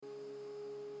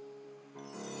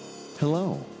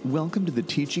Hello, welcome to the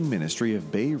teaching ministry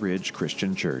of Bay Ridge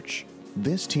Christian Church.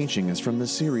 This teaching is from the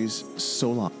series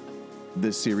Sola.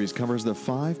 This series covers the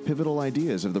 5 pivotal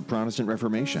ideas of the Protestant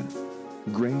Reformation: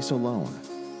 grace alone,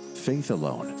 faith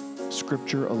alone,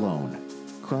 Scripture alone,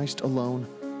 Christ alone,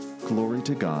 glory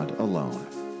to God alone.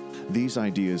 These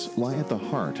ideas lie at the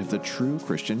heart of the true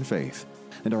Christian faith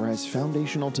and are as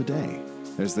foundational today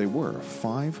as they were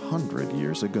 500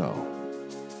 years ago.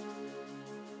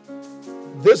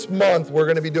 This month, we're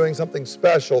going to be doing something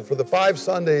special. For the 5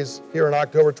 Sundays here in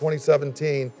October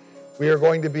 2017, we are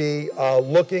going to be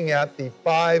looking at the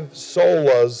 5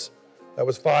 solas. That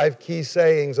was 5 key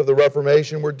sayings of the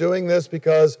Reformation. We're doing this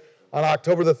because on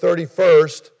October the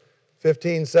 31st,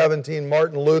 1517,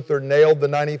 Martin Luther nailed the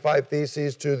 95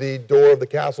 Theses to the door of the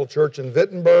Castle Church in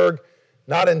Wittenberg,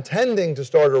 not intending to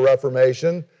start a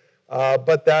Reformation,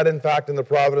 but that, in fact, in the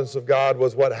providence of God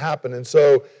was what happened. And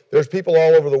so there's people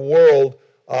all over the world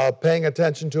paying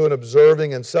attention to and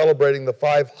observing and celebrating the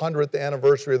 500th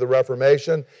anniversary of the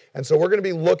Reformation. And so we're going to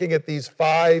be looking at these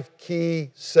 5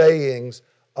 key sayings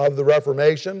of the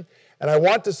Reformation. And I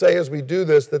want to say as we do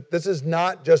this that this is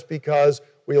not just because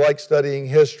we like studying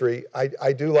history.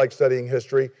 I do like studying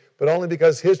history, but only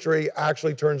because history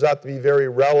actually turns out to be very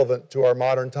relevant to our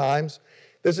modern times.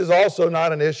 This is also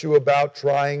not an issue about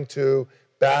trying to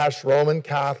bash Roman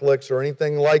Catholics or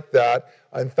anything like that.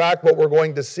 In fact, what we're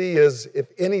going to see is, if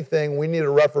anything, we need a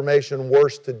Reformation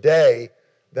worse today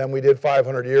than we did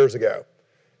 500 years ago.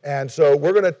 And so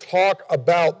we're going to talk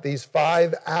about these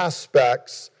 5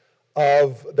 aspects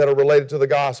that are related to the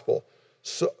gospel.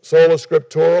 Sola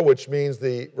Scriptura, which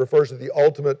refers to the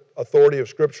ultimate authority of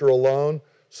Scripture alone.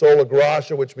 Sola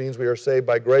Gratia, which means we are saved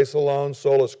by grace alone.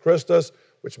 Solus Christus,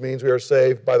 which means we are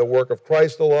saved by the work of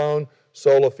Christ alone.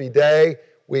 Sola Fide,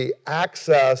 we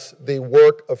access the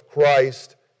work of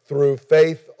Christ through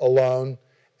faith alone.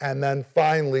 And then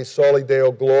finally, Soli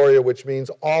Deo Gloria, which means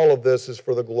all of this is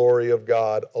for the glory of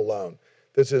God alone.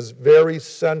 This is very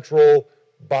central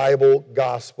Bible,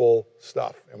 gospel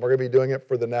stuff. And we're going to be doing it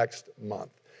for the next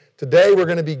month. Today, we're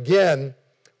going to begin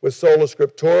with Sola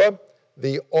Scriptura,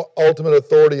 the ultimate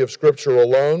authority of Scripture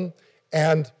alone.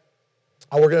 And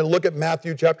we're going to look at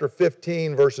Matthew chapter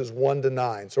 15, verses 1 to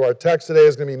 9. So our text today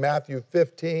is going to be Matthew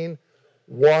 15,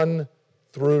 1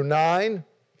 through 9.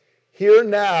 Hear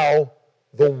now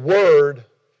the word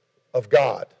of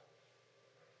God.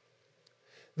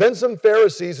 Then some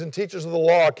Pharisees and teachers of the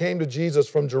law came to Jesus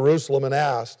from Jerusalem and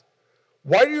asked,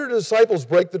 "Why do your disciples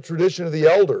break the tradition of the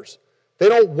elders? They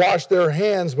don't wash their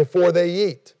hands before they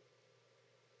eat."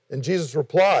 And Jesus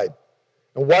replied,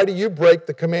 "And why do you break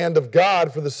the command of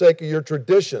God for the sake of your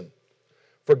tradition?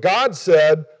 For God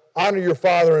said, 'Honor your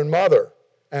father and mother,'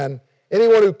 and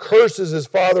anyone who curses his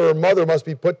father or mother must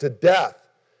be put to death.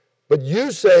 But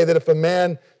you say that if a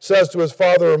man says to his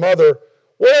father or mother,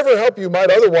 'Whatever help you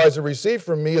might otherwise have received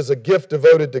from me is a gift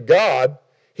devoted to God,'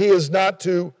 he is not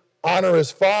to honor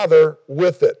his father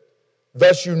with it.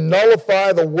 Thus you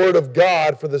nullify the word of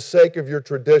God for the sake of your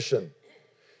tradition.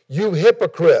 You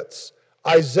hypocrites!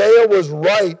 Isaiah was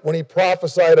right when he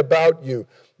prophesied about you.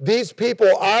 These people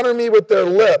honor me with their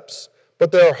lips,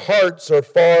 but their hearts are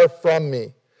far from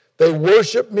me. They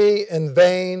worship me in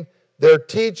vain. Their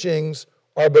teachings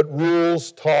are but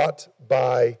rules taught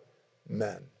by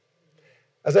men."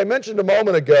 As I mentioned a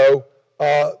moment ago,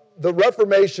 the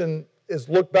Reformation is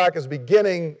looked back as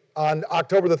beginning on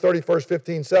October the 31st,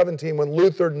 1517, when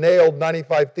Luther nailed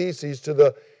 95 Theses to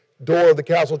the door of the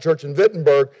Castle Church in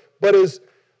Wittenberg. But as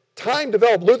time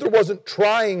developed, Luther wasn't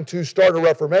trying to start a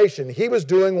Reformation. He was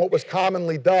doing what was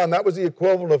commonly done. That was the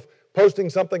equivalent of posting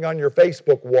something on your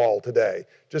Facebook wall today,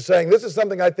 just saying, "This is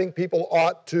something I think people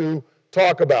ought to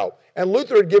talk about." And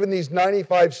Luther had given these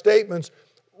 95 statements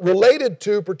related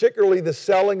to particularly the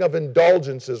selling of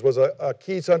indulgences was a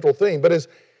key central theme. But as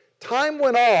time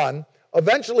went on,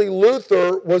 eventually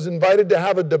Luther was invited to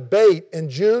have a debate in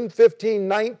June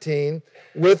 1519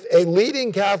 with a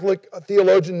leading Catholic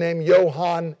theologian named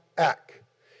Johann Eck.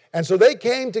 And so they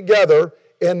came together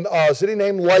in a city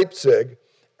named Leipzig,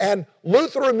 and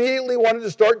Luther immediately wanted to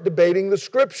start debating the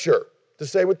Scripture, to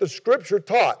say what the Scripture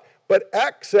taught. But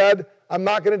Eck said, "I'm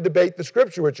not going to debate the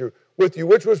Scripture with you,"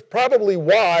 which was probably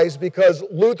wise because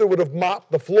Luther would have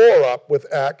mopped the floor up with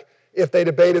Eck if they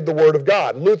debated the Word of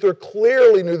God. Luther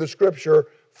clearly knew the Scripture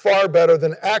far better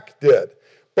than Eck did.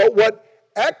 But what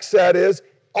Eck said is,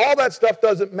 all that stuff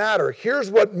doesn't matter.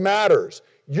 Here's what matters.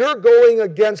 You're going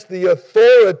against the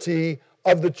authority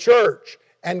of the church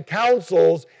and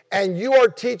councils, and you are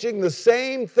teaching the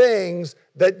same things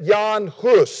that Jan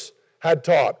Hus had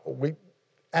taught. We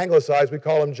anglicized, we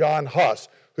call him John Huss.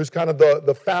 who's kind of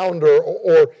the founder,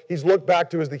 or he's looked back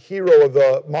to as the hero of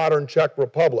the modern Czech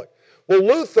Republic. Well,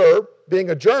 Luther, being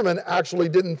a German, actually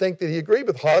didn't think that he agreed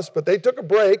with Huss, but they took a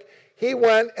break. He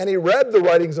went and he read the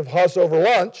writings of Huss over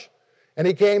lunch, and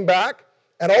he came back,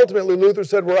 and ultimately Luther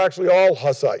said, we're actually all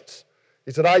Hussites.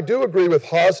 He said, I do agree with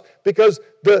Huss, because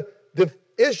the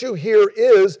issue here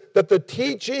is that the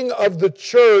teaching of the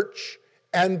church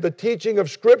and the teaching of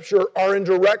Scripture are in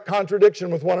direct contradiction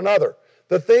with one another.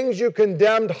 The things you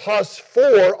condemned Huss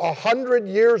for 100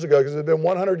 years ago, because it had been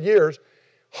 100 years,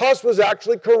 Huss was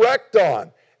actually correct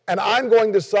on. And I'm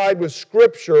going to side with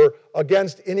Scripture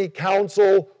against any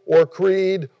council or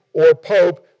creed or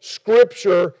pope.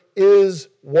 Scripture is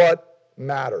what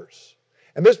matters.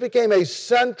 And this became a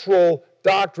central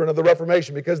doctrine of the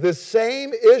Reformation, because this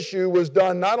same issue was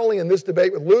done not only in this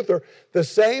debate with Luther, the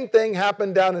same thing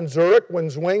happened down in Zurich when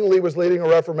Zwingli was leading a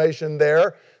Reformation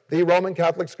there. The Roman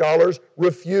Catholic scholars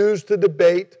refused to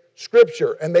debate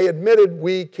Scripture, and they admitted,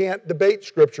 we can't debate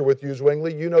Scripture with you,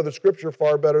 Zwingli. You know the Scripture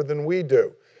far better than we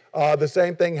do. The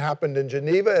same thing happened in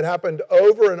Geneva. It happened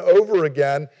over and over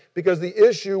again, because the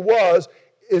issue was,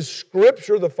 is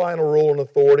Scripture the final rule and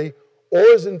authority, or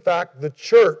is in fact the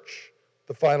church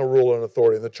the final rule and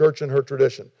authority, the church and her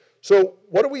tradition? So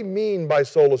what do we mean by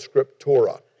sola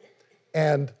scriptura?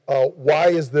 And why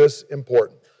is this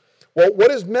important? Well, what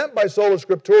is meant by sola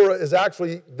scriptura is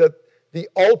actually the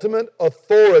ultimate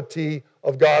authority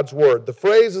of God's Word. The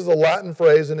phrase is a Latin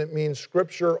phrase, and it means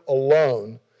Scripture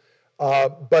alone.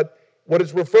 But what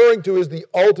it's referring to is the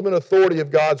ultimate authority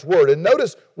of God's Word. And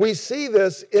notice, we see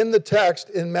this in the text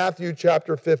in Matthew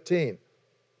chapter 15.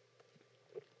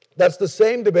 That's the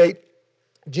same debate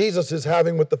Jesus is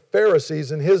having with the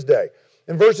Pharisees in his day.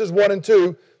 In verses 1 and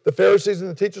 2, the Pharisees and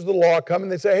the teachers of the law come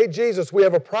and they say, hey, Jesus, we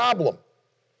have a problem.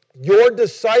 Your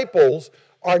disciples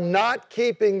are not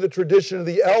keeping the tradition of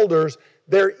the elders.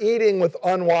 They're eating with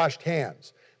unwashed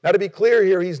hands. Now, to be clear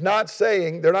here, they're not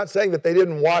saying that they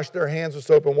didn't wash their hands with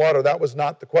soap and water. That was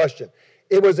not the question.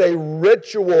 It was a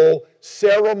ritual,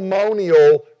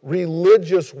 ceremonial,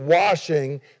 religious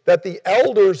washing that the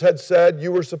elders had said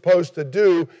you were supposed to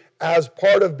do as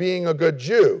part of being a good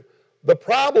Jew. The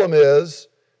problem is,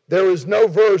 there is no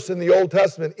verse in the Old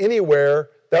Testament anywhere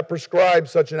that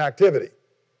prescribes such an activity.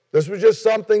 This was just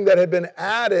something that had been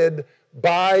added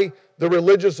by the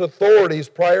religious authorities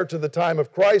prior to the time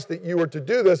of Christ, that you were to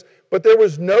do this, but there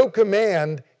was no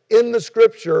command in the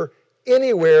Scripture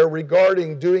anywhere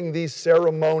regarding doing these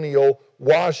ceremonial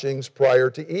washings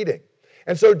prior to eating.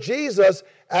 And so Jesus,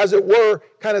 as it were,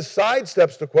 kind of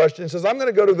sidesteps the question and says, I'm going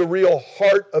to go to the real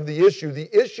heart of the issue. The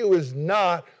issue is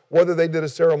not whether they did a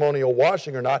ceremonial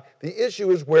washing or not. The issue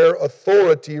is where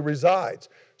authority resides.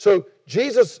 So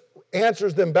Jesus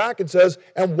answers them back and says,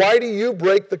 and why do you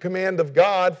break the command of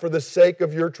God for the sake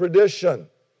of your tradition?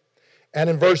 And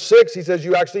in verse 6, he says,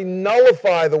 you actually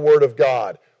nullify the word of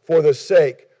God for the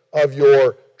sake of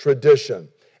your tradition.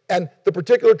 And the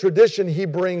particular tradition he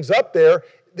brings up there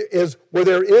is where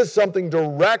there is something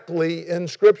directly in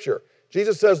Scripture.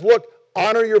 Jesus says, look,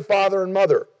 honor your father and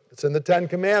mother. It's in the Ten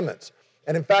Commandments.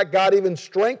 And in fact, God even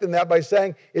strengthened that by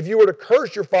saying, if you were to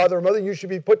curse your father and mother, you should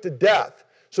be put to death.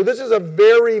 So this is a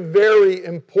very, very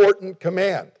important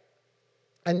command.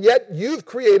 And yet you've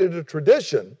created a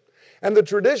tradition, and the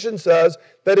tradition says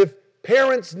that if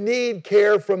parents need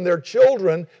care from their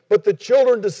children, but the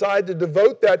children decide to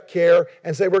devote that care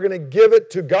and say, we're going to give it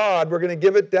to God, we're going to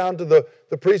give it down to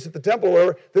the priest at the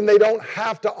temple, then they don't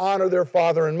have to honor their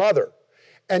father and mother.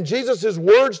 And Jesus'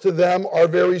 words to them are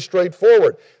very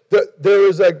straightforward. There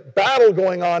is a battle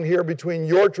going on here between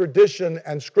your tradition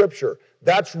and Scripture.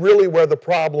 That's really where the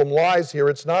problem lies here.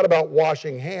 It's not about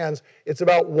washing hands. It's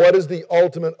about what is the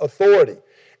ultimate authority.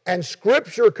 And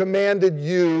Scripture commanded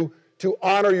you to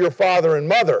honor your father and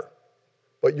mother.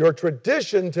 But your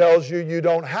tradition tells you you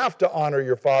don't have to honor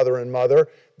your father and mother.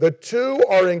 The two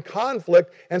are in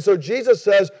conflict. And so Jesus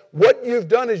says, what you've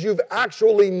done is you've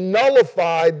actually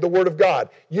nullified the Word of God.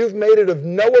 You've made it of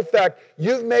no effect.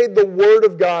 You've made the Word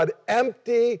of God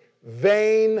empty,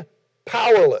 vain,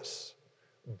 powerless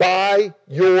by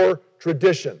your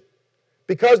tradition.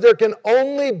 Because there can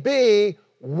only be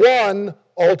one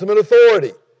ultimate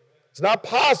authority. It's not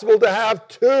possible to have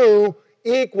two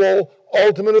equal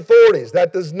ultimate authorities.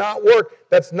 That does not work.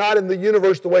 That's not in the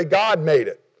universe the way God made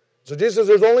it. So Jesus says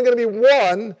there's only going to be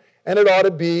one, and it ought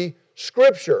to be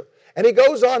Scripture. And he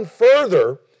goes on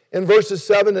further in verses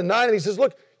 7 and 9, and he says,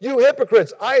 look, you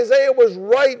hypocrites, Isaiah was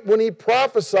right when he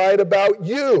prophesied about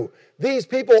you. These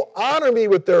people honor me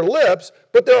with their lips,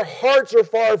 but their hearts are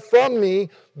far from me.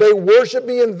 They worship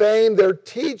me in vain. Their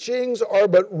teachings are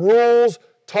but rules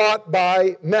taught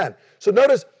by men. So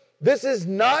notice, This is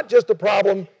not just a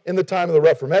problem in the time of the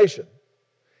Reformation.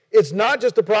 It's not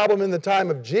just a problem in the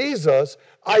time of Jesus.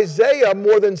 Isaiah,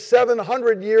 more than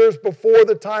 700 years before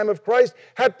the time of Christ,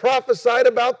 had prophesied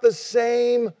about the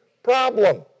same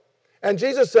problem. And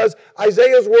Jesus says,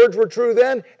 Isaiah's words were true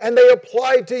then, and they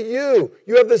apply to you.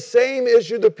 You have the same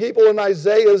issue the people in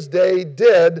Isaiah's day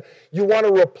did. You want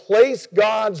to replace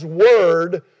God's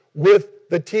word with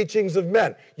the teachings of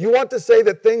men. You want to say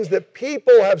that things that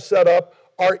people have set up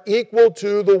are equal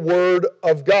to the word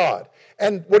of God.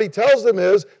 And what he tells them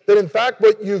is that, in fact,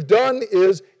 what you've done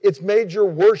is it's made your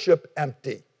worship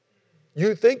empty.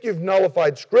 You think you've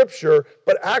nullified Scripture,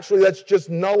 but actually that's just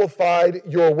nullified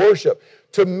your worship.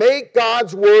 To make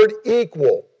God's word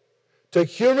equal to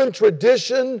human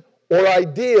tradition or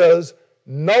ideas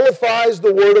nullifies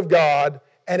the word of God,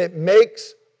 and it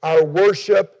makes our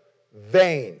worship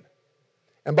vain.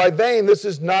 And by vain, this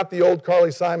is not the old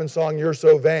Carly Simon song, "You're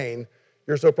so vain,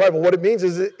 you're so prideful." What it means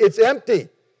is it's empty.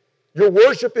 Your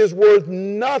worship is worth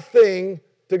nothing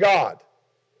to God.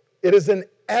 It is an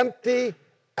empty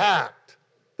act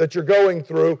that you're going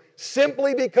through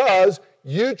simply because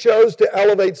you chose to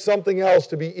elevate something else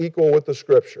to be equal with the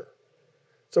Scripture.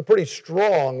 It's a pretty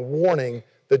strong warning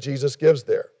that Jesus gives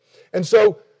there. And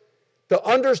so, to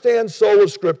understand sola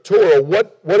scriptura,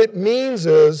 what it means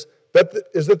is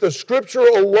that the Scripture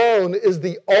alone is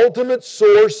the ultimate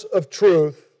source of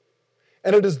truth,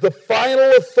 and it is the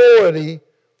final authority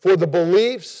for the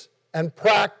beliefs and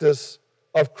practice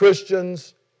of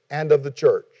Christians and of the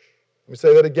church. Let me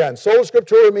say that again. Sola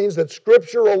Scriptura means that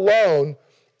Scripture alone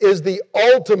is the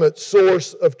ultimate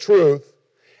source of truth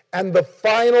and the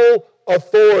final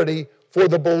authority for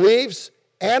the beliefs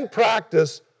and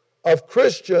practice of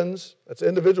Christians, that's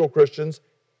individual Christians,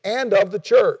 and of the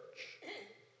church.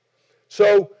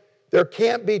 So there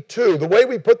can't be two. The way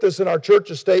we put this in our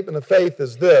church's statement of faith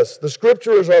is this: the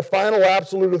Scripture is our final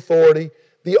absolute authority,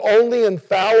 the only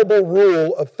infallible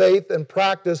rule of faith and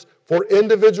practice for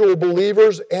individual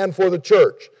believers and for the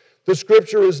church. The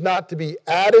Scripture is not to be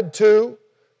added to,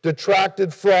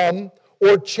 detracted from,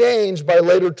 or changed by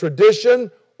later tradition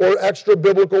or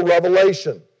extra-biblical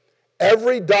revelation.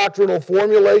 Every doctrinal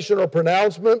formulation or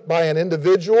pronouncement by an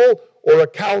individual or a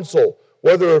council,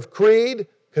 whether of creed,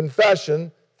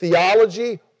 confession,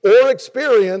 theology, or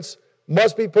experience,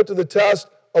 must be put to the test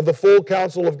of the full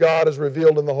counsel of God as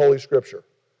revealed in the Holy Scripture.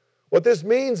 What this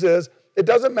means is, it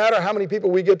doesn't matter how many people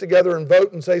we get together and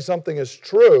vote and say something is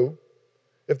true.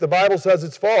 If the Bible says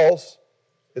it's false,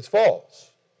 it's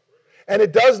false. And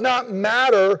it does not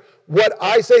matter what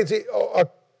I say. It's a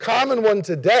common one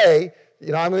today.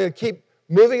 I'm going to keep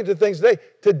moving into things today.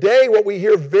 Today, what we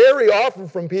hear very often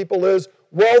from people is,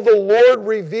 well, the Lord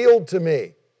revealed to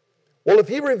me. Well, if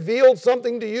He revealed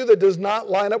something to you that does not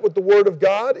line up with the Word of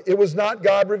God, it was not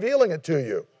God revealing it to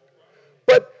you.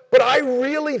 But I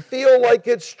really feel like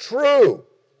it's true.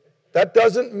 That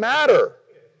doesn't matter.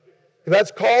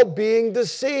 That's called being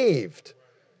deceived.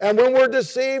 And when we're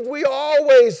deceived, we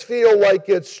always feel like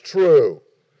it's true.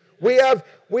 We have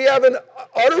an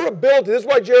utter ability. This is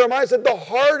why Jeremiah said, the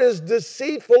heart is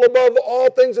deceitful above all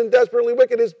things and desperately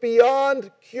wicked. It's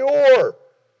beyond cure.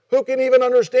 Who can even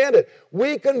understand it?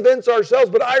 We convince ourselves,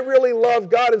 but I really love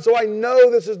God, and so I know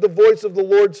this is the voice of the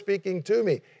Lord speaking to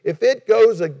me. If it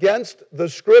goes against the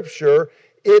Scripture,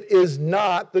 it is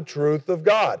not the truth of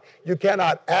God. You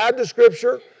cannot add to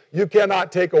Scripture. You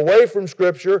cannot take away from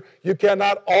Scripture. You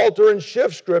cannot alter and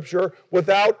shift Scripture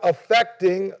without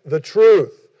affecting the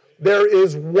truth. There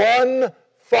is one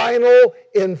final,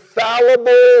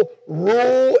 infallible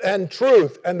rule and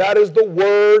truth, and that is the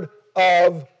Word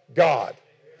of God.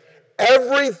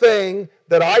 Everything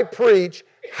that I preach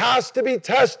has to be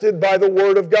tested by the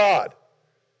Word of God.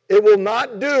 It will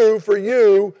not do for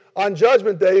you on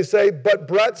Judgment Day to say, but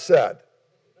Brett said.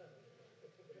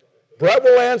 Brett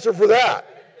will answer for that.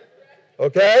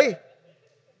 Okay?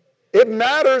 It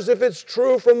matters if it's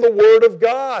true from the Word of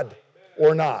God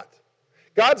or not.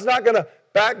 God's not going to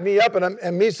back me up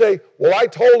and me say, well, I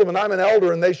told them and I'm an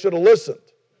elder and they should have listened.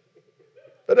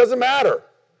 That doesn't matter.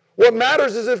 What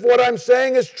matters is if what I'm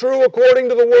saying is true according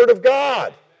to the Word of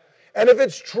God. And if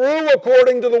it's true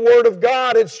according to the Word of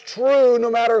God, it's true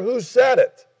no matter who said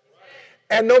it.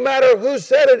 And no matter who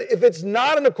said it, if it's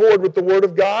not in accord with the Word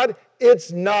of God,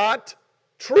 it's not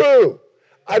true.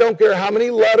 I don't care how many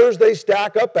letters they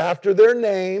stack up after their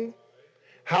name,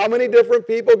 how many different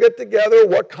people get together,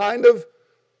 what kind of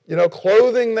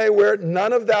clothing they wear.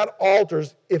 None of that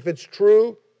alters. If it's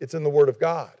true, it's in the Word of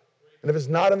God. And if it's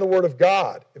not in the Word of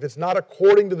God, if it's not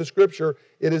according to the Scripture,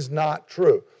 it is not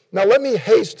true. Now let me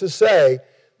haste to say,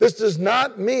 this does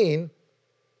not mean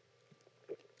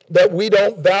that we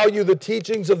don't value the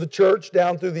teachings of the church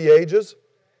down through the ages.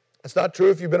 It's not true.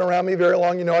 If you've been around me very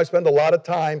long, you know I spend a lot of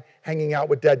time hanging out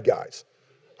with dead guys.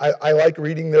 I like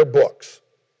reading their books,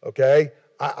 okay?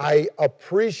 I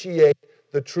appreciate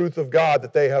the truth of God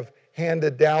that they have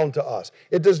handed down to us.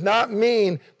 It does not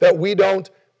mean that we don't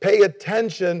pay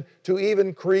attention to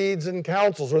even creeds and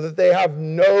councils, or that they have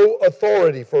no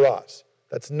authority for us.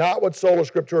 That's not what sola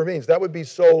scriptura means. That would be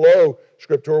solo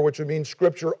scriptura, which would mean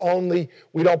scripture only.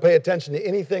 We don't pay attention to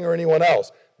anything or anyone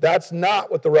else. That's not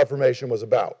what the Reformation was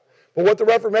about. But what the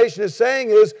Reformation is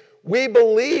saying is, we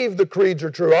believe the creeds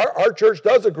are true. Our church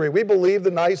does agree. We believe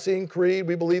the Nicene Creed.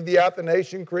 We believe the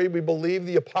Athanasian Creed. We believe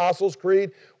the Apostles'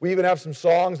 Creed. We even have some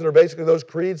songs that are basically those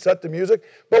creeds set to music.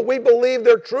 But we believe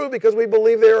they're true because we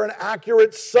believe they're an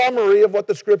accurate summary of what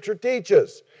the Scripture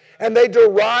teaches. And they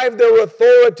derive their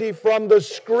authority from the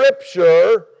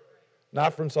Scripture,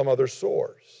 not from some other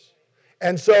source.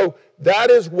 And so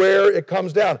that is where it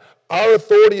comes down. Our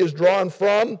authority is drawn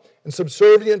from and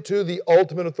subservient to the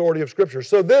ultimate authority of Scripture.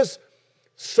 So this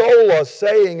sola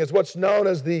saying is what's known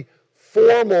as the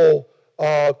formal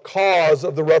cause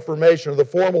of the Reformation, or the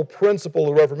formal principle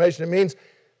of the Reformation. It means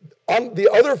the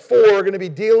other four are going to be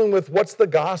dealing with what's the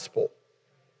gospel?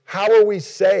 How are we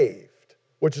saved?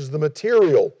 Which is the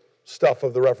material stuff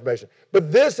of the Reformation.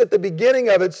 But this at the beginning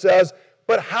of it says,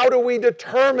 but how do we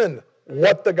determine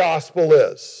what the gospel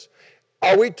is?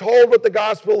 Are we told what the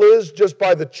gospel is just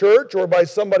by the church or by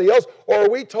somebody else? Or are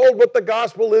we told what the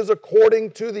gospel is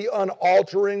according to the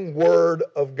unaltering Word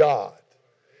of God?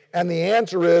 And the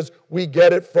answer is, we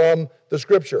get it from the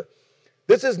Scripture.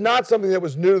 This is not something that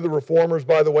was new to the Reformers,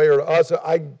 by the way, or to us.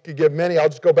 I could give many. I'll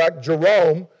just go back.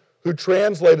 Jerome, who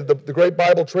translated, the great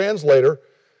Bible translator,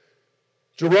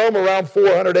 Jerome around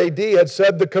 400 AD had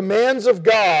said, the commands of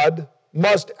God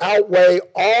must outweigh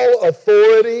all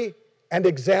authority and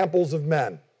examples of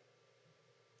men.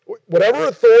 Whatever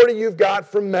authority you've got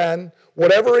from men,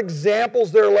 whatever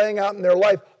examples they're laying out in their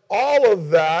life, all of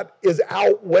that is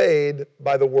outweighed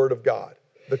by the Word of God,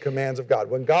 the commands of God.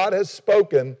 When God has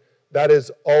spoken, that is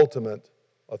ultimate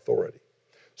authority.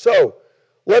 So,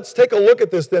 let's take a look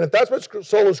at this then. If that's what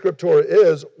sola scriptura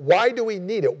is, why do we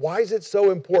need it? Why is it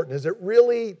so important? Is it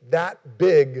really that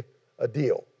big a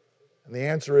deal? And the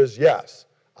answer is yes.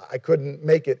 I couldn't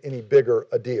make it any bigger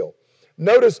a deal.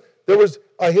 Notice there was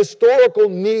a historical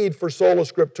need for sola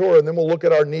scriptura, and then we'll look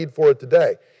at our need for it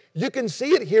today. You can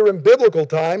see it here in biblical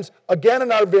times, again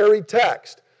in our very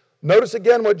text. Notice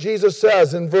again what Jesus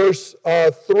says in verse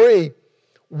 3.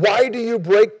 Why do you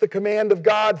break the command of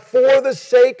God for the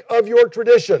sake of your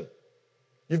tradition?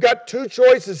 You've got two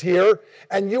choices here,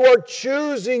 and you are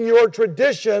choosing your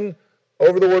tradition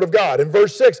over the Word of God. In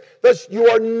verse 6, thus you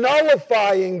are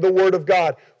nullifying the Word of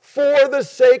God for the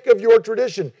sake of your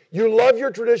tradition. You love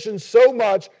your tradition so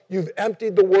much, you've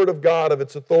emptied the Word of God of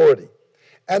its authority.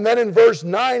 And then in verse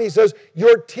 9, he says,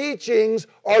 your teachings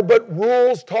are but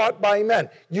rules taught by men.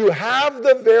 You have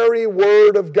the very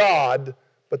Word of God,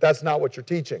 but that's not what you're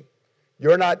teaching.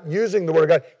 You're not using the Word of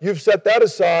God. You've set that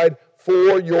aside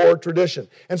for your tradition.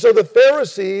 And so the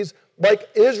Pharisees, like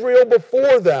Israel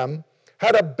before them,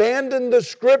 had abandoned the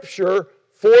Scripture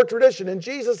for tradition. And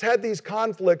Jesus had these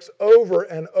conflicts over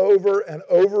and over and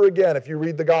over again if you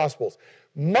read the Gospels.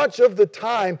 Much of the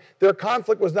time, their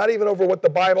conflict was not even over what the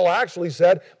Bible actually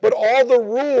said, but all the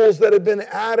rules that had been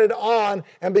added on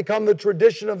and become the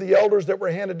tradition of the elders that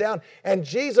were handed down. And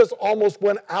Jesus almost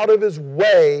went out of his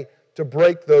way to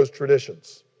break those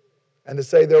traditions and to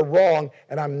say they're wrong,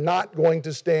 and I'm not going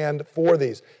to stand for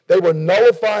these. They were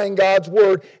nullifying God's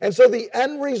Word, and so the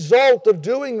end result of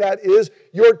doing that is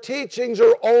your teachings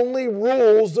are only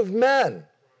rules of men.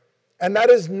 And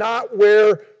that is not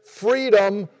where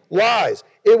freedom lies.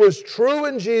 It was true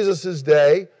in Jesus'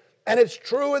 day, and it's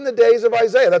true in the days of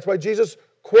Isaiah. That's why Jesus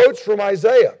quotes from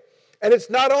Isaiah. And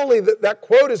it's not only that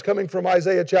quote is coming from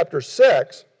Isaiah chapter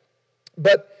 6,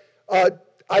 but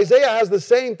Isaiah has the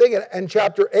same thing in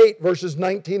chapter 8, verses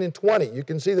 19 and 20. You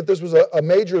can see that this was a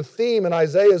major theme in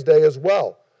Isaiah's day as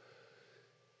well.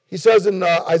 He says in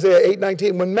Isaiah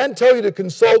 8:19, when men tell you to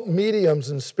consult mediums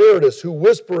and spiritists who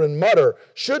whisper and mutter,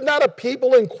 should not a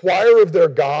people inquire of their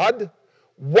God?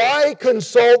 Why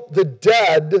consult the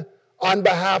dead on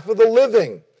behalf of the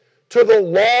living? To the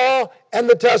law and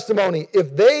the testimony.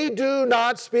 If they do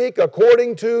not speak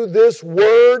according to this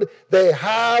word, they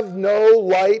have no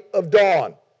light of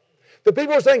dawn. The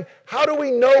people are saying, how do we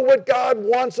know what God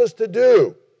wants us to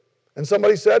do? And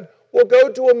somebody said, well,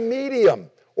 go to a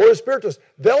medium or a spiritist.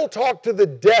 They'll talk to the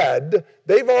dead.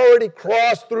 They've already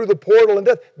crossed through the portal in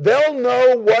death. They'll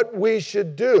know what we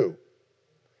should do.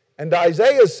 And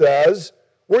Isaiah says,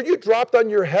 were you dropped on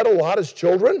your head a lot as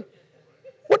children?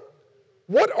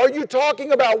 What are you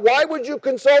talking about? Why would you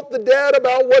consult the dead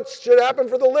about what should happen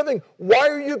for the living? Why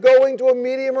are you going to a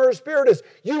medium or a spiritist?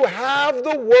 You have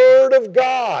the Word of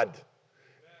God.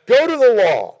 Go to the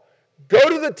law. Go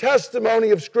to the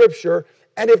testimony of Scripture.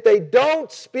 And if they don't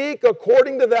speak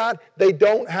according to that, they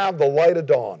don't have the light of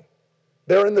dawn.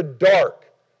 They're in the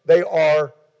dark. They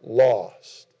are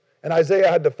lost. And Isaiah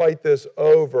had to fight this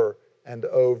over and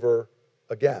over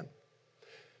again.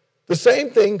 The same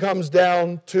thing comes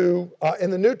down to in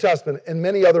the New Testament and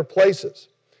many other places.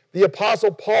 The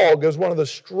Apostle Paul gives one of the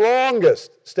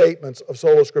strongest statements of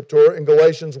sola scriptura in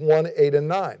Galatians 1, 8, and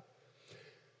 9.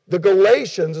 The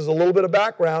Galatians, as a little bit of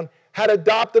background, had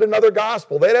adopted another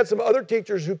gospel. They had some other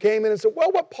teachers who came in and said,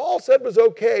 well, what Paul said was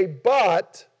okay,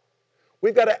 but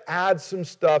we've got to add some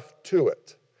stuff to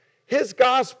it. His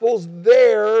gospel's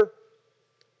there,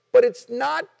 but it's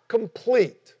not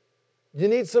complete. You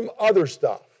need some other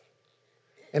stuff.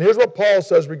 And here's what Paul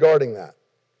says regarding that.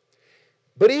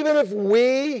 But even if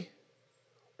we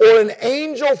or an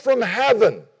angel from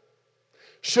heaven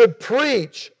should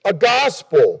preach a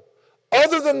gospel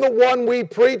other than the one we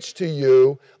preach to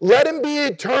you, let him be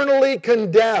eternally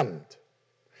condemned.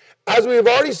 As we have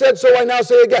already said, so I now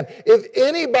say again, if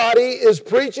anybody is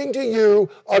preaching to you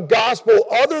a gospel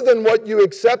other than what you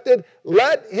accepted,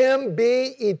 let him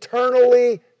be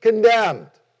eternally condemned.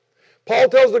 Paul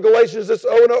tells the Galatians this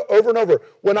over and over.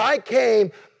 When I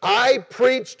came, I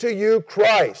preached to you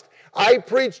Christ. I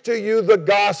preached to you the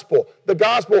gospel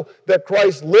that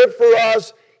Christ lived for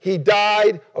us. He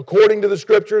died according to the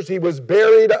Scriptures. He was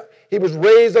buried. He was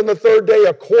raised on the third day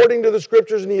according to the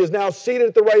Scriptures, and he is now seated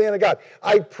at the right hand of God.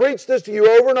 I preached this to you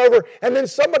over and over, and then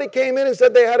somebody came in and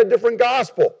said they had a different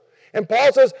gospel. And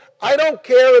Paul says, I don't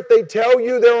care if they tell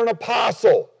you they're an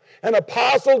apostle. An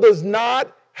apostle does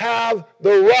not have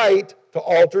the right to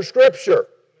alter Scripture.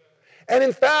 And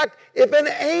in fact, if an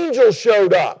angel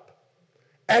showed up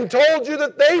and told you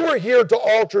that they were here to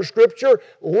alter Scripture,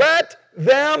 let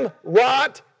them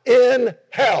rot in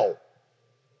hell.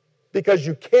 Because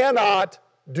you cannot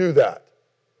do that.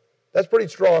 That's pretty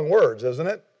strong words, isn't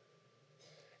it?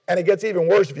 And it gets even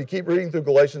worse if you keep reading through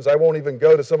Galatians. I won't even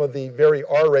go to some of the very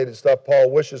R-rated stuff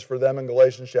Paul wishes for them in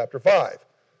Galatians chapter 5.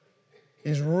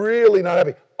 He's really not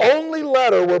happy. Only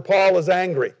letter where Paul is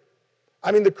angry.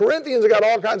 I mean, the Corinthians have got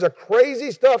all kinds of crazy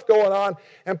stuff going on,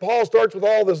 and Paul starts with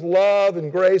all this love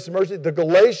and grace and mercy. The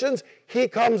Galatians, he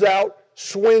comes out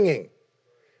swinging.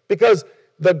 Because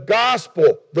the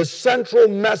gospel, the central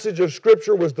message of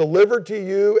Scripture was delivered to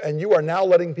you, and you are now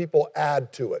letting people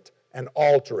add to it and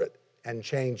alter it and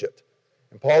change it.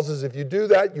 And Paul says, if you do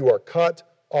that, you are cut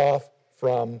off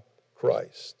from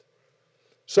Christ.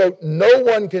 So no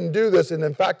one can do this, and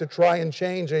in fact, to try and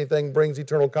change anything brings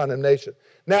eternal condemnation.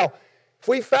 Now, if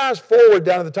we fast forward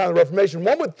down to the time of the Reformation,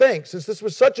 one would think, since this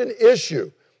was such an issue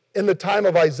in the time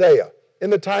of Isaiah, in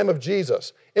the time of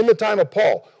Jesus, in the time of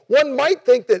Paul, one might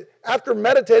think that after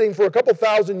meditating for a couple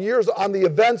thousand years on the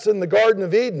events in the Garden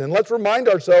of Eden, and let's remind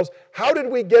ourselves, how did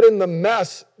we get in the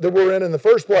mess that we're in the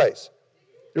first place?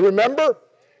 You remember?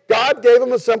 God gave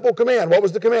them a simple command. What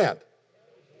was the command?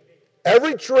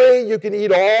 Every tree you can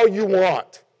eat all you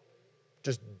want.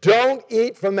 Just don't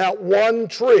eat from that one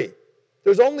tree.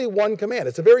 There's only one command.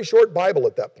 It's a very short Bible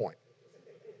at that point.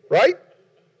 Right?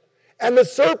 And the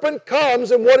serpent comes,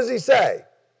 and what does he say?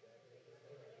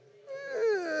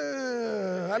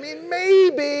 I mean,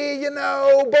 maybe,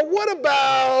 but what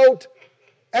about?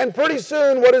 And pretty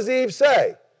soon, what does Eve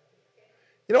say?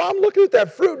 I'm looking at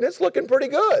that fruit, and it's looking pretty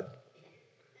good.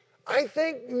 I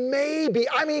think maybe,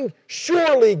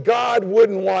 surely God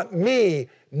wouldn't want me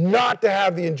not to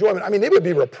have the enjoyment. It would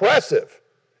be repressive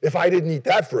if I didn't eat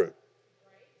that fruit.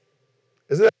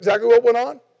 Isn't that exactly what went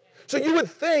on? So you would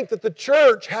think that the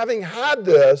church, having had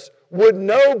this, would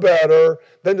know better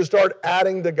than to start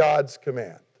adding to God's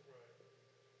command.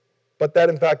 But that,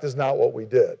 in fact, is not what we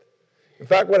did. In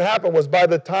fact, what happened was by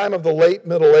the time of the late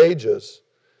Middle Ages,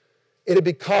 it had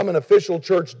become an official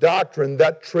church doctrine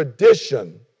that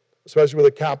tradition, especially with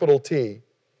a capital T,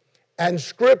 and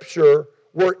Scripture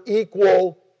were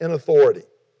equal in authority.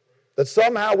 That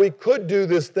somehow we could do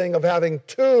this thing of having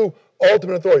two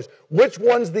ultimate authorities. Which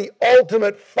one's the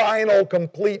ultimate, final,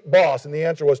 complete boss? And the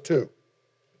answer was two.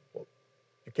 Well,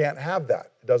 you can't have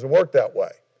that. It doesn't work that way.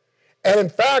 And in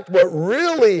fact, what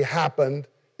really happened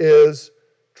is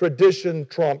tradition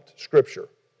trumped Scripture,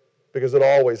 because it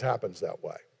always happens that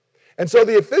way. And so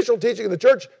the official teaching of the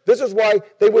church, this is why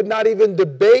they would not even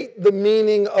debate the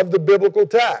meaning of the biblical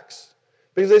text,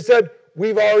 because they said,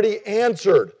 we've already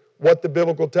answered what the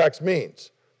biblical text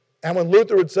means. And when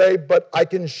Luther would say, but I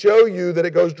can show you that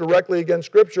it goes directly against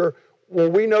Scripture, well,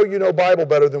 we know you know Bible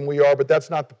better than we are, but that's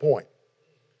not the point.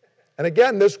 And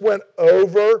again, this went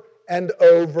over and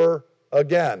over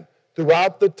again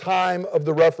throughout the time of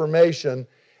the Reformation,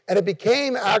 and it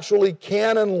became actually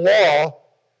canon law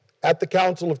at the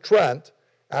Council of Trent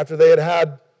after they had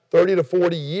had 30 to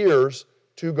 40 years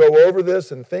to go over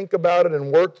this and think about it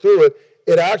and work through it.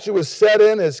 It actually was set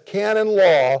in as canon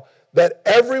law that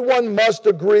everyone must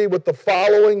agree with the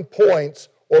following points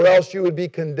or else you would be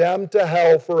condemned to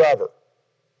hell forever.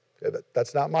 Okay,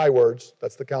 that's not my words,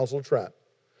 that's the Council of Trent.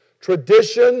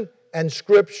 Tradition and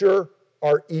Scripture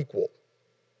are equal.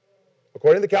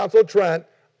 According to the Council of Trent,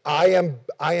 I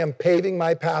am paving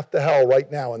my path to hell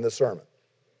right now in this sermon.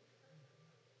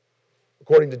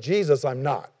 According to Jesus, I'm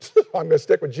not. I'm going to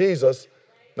stick with Jesus,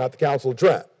 not the Council of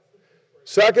Trent.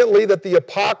 Secondly, that the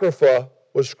Apocrypha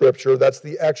was Scripture. That's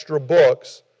the extra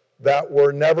books that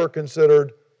were never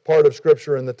considered part of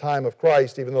Scripture in the time of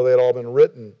Christ, even though they had all been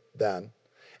written then.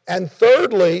 And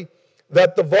thirdly,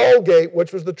 that the Vulgate,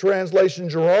 which was the translation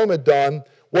Jerome had done,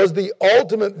 was the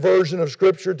ultimate version of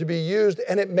Scripture to be used,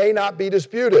 and it may not be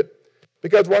disputed.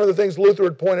 Because one of the things Luther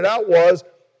had pointed out was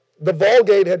the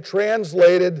Vulgate had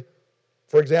translated,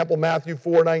 for example, Matthew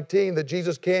 4:19, that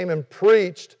Jesus came and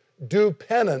preached, do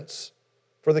penance,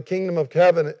 for the kingdom of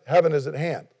heaven is at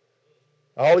hand.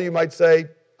 All of you might say,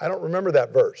 I don't remember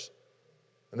that verse.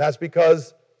 And that's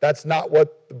because that's not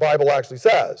what the Bible actually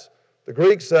says. The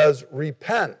Greek says,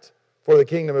 repent, for the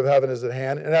kingdom of heaven is at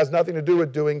hand, and it has nothing to do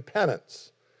with doing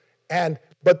penance.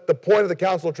 But the point of the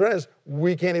Council of Trent is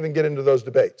we can't even get into those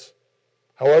debates.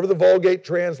 However the Vulgate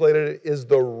translated it is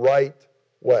the right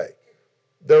way.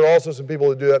 There are also some people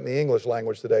who do that in the English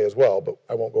language today as well, but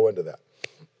I won't go into that.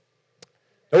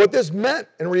 Now what this meant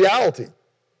in reality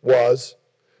was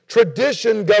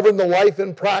tradition governed the life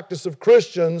and practice of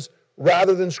Christians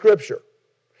rather than Scripture.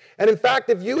 And in fact,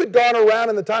 if you had gone around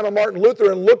in the time of Martin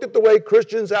Luther and looked at the way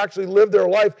Christians actually lived their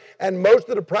life and most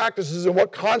of the practices and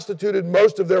what constituted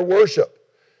most of their worship,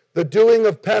 the doing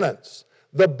of penance,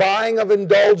 the buying of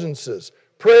indulgences,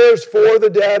 prayers for the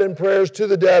dead and prayers to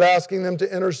the dead, asking them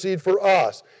to intercede for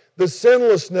us, the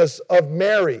sinlessness of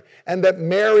Mary, and that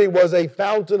Mary was a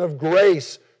fountain of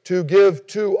grace to give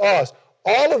to us.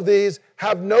 All of these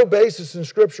have no basis in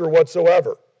Scripture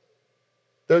whatsoever.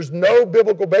 There's no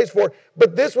biblical base for it,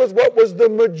 but this was what was the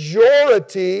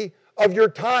majority of your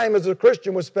time as a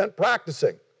Christian was spent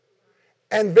practicing.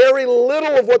 And very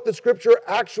little of what the Scripture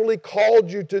actually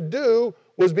called you to do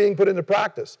was being put into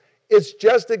practice. It's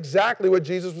just exactly what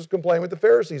Jesus was complaining with the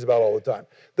Pharisees about all the time.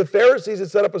 The Pharisees had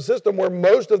set up a system where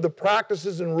most of the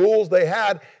practices and rules they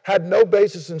had no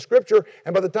basis in Scripture,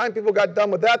 and by the time people got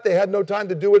done with that, they had no time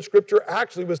to do what Scripture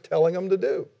actually was telling them to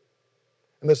do.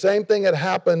 And the same thing had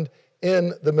happened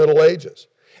in the Middle Ages.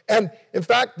 And in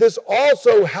fact, this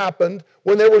also happened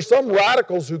when there were some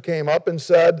radicals who came up and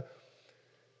said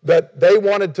that they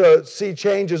wanted to see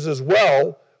changes as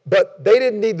well, but they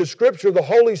didn't need the Scripture. The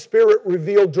Holy Spirit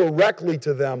revealed directly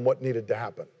to them what needed to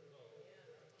happen.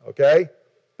 Okay?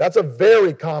 That's a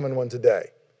very common one today.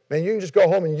 Man, you can just go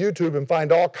home and YouTube and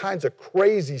find all kinds of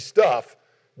crazy stuff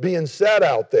being said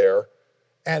out there,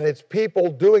 and it's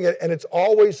people doing it, and it's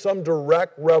always some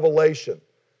direct revelation.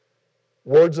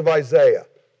 Words of Isaiah,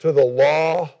 to the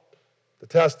law, the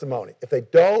testimony. If they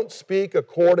don't speak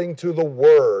according to the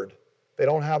word, they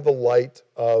don't have the light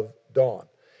of dawn.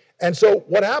 And so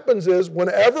what happens is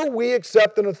whenever we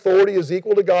accept an authority as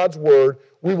equal to God's word,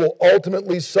 we will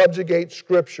ultimately subjugate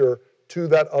Scripture to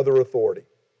that other authority.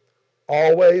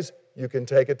 Always, you can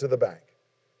take it to the bank.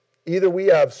 Either we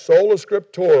have sola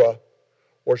scriptura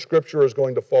or Scripture is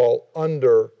going to fall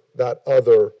under that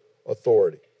other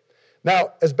authority.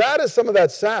 Now, as bad as some of that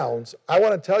sounds, I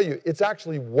want to tell you, it's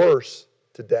actually worse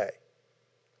today.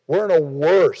 We're in a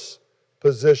worse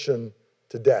position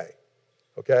today,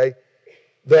 okay?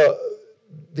 The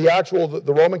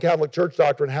Roman Catholic Church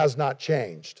doctrine has not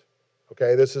changed,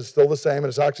 okay? This is still the same, and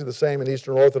it's actually the same in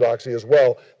Eastern Orthodoxy as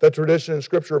well, that tradition and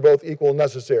Scripture are both equal and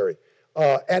necessary.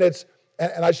 And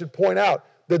I should point out,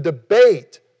 the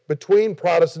debate between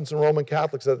Protestants and Roman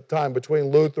Catholics at the time, between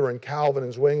Luther and Calvin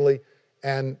and Zwingli,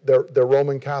 and their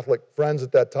Roman Catholic friends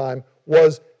at that time,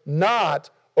 was not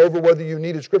over whether you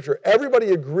needed Scripture.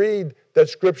 Everybody agreed that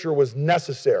Scripture was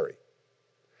necessary.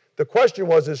 The question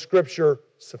was, is Scripture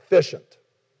sufficient?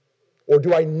 Or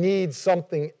do I need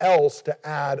something else to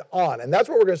add on? And that's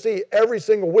what we're going to see every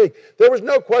single week. There was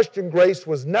no question grace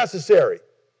was necessary.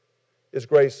 Is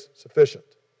grace sufficient?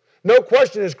 No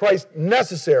question is Christ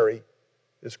necessary.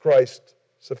 Is Christ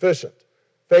sufficient?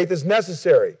 Faith is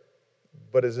necessary.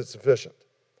 But is it sufficient?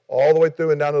 All the way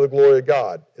through and down to the glory of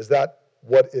God. Is that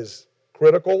what is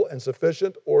critical and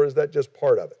sufficient, or is that just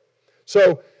part of it?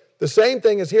 So the same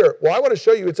thing is here. Well, I want to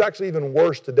show you it's actually even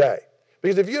worse today.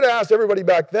 Because if you'd asked everybody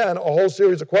back then a whole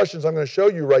series of questions I'm going to show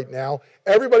you right now,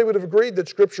 everybody would have agreed that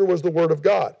Scripture was the Word of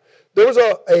God. There was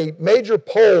a major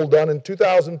poll done in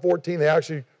 2014. They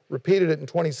actually repeated it in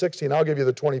 2016. I'll give you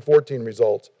the 2014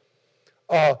 results.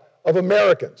 Of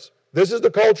Americans. This is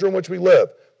the culture in which we live.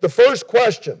 The first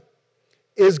question,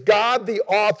 is God the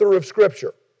author of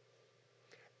Scripture?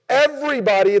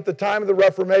 Everybody at the time of the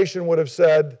Reformation would have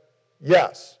said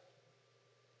yes.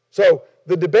 So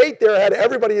the debate there had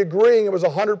everybody agreeing it was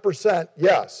 100%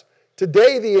 yes.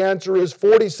 Today the answer is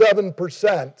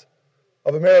 47%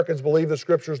 of Americans believe the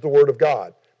Scripture is the Word of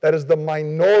God. That is the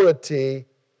minority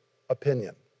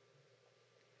opinion.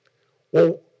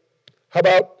 Well, how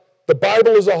about the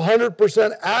Bible is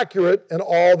 100% accurate in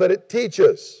all that it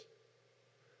teaches?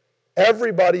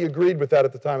 Everybody agreed with that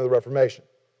at the time of the Reformation.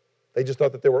 They just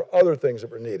thought that there were other things that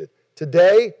were needed.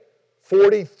 Today,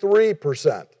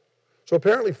 43%. So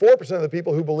apparently 4% of the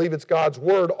people who believe it's God's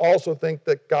Word also think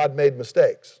that God made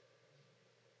mistakes,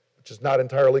 which is not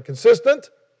entirely consistent,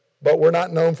 but we're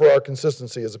not known for our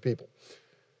consistency as a people.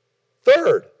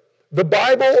 Third, the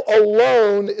Bible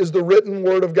alone is the written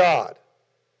Word of God.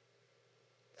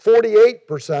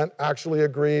 48% actually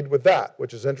agreed with that,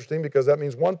 which is interesting because that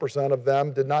means 1% of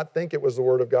them did not think it was the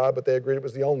Word of God, but they agreed it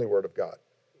was the only Word of God.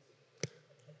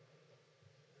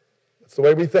 That's the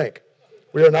way we think.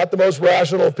 We are not the most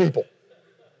rational of people.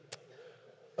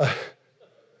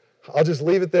 I'll just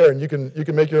leave it there and you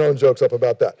can make your own jokes up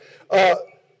about that.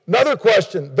 Another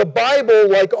question. The Bible,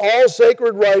 like all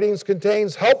sacred writings,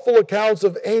 contains helpful accounts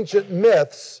of ancient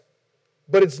myths,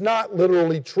 but it's not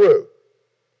literally true.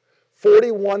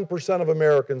 41% of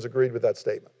Americans agreed with that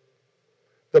statement.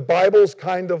 The Bible's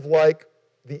kind of like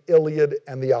the Iliad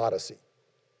and the Odyssey.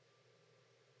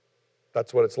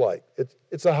 That's what it's like.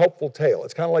 It's a helpful tale.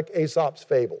 It's kind of like Aesop's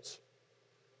fables.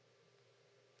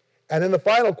 And then the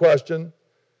final question,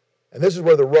 and this is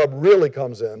where the rub really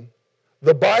comes in,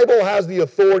 the Bible has the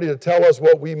authority to tell us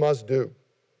what we must do.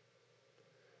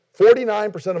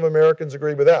 49% of Americans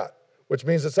agree with that, which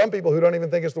means that some people who don't even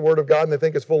think it's the Word of God and they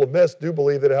think it's full of myths do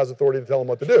believe that it has authority to tell them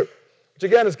what to do, which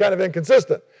again is kind of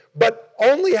inconsistent. But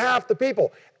only half the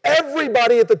people.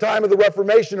 Everybody at the time of the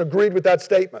Reformation agreed with that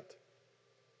statement.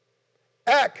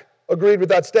 Eck agreed with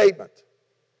that statement.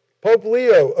 Pope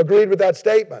Leo agreed with that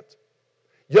statement.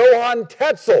 Johann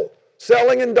Tetzel,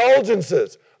 selling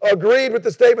indulgences, agreed with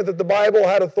the statement that the Bible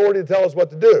had authority to tell us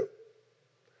what to do.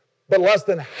 But less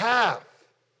than half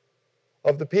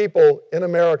of the people in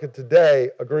America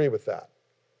today agree with that.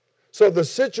 So the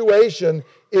situation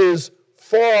is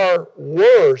far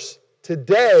worse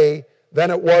today than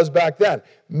it was back then.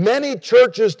 Many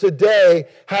churches today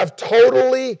have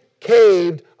totally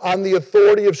caved on the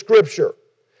authority of Scripture,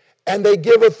 and they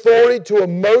give authority to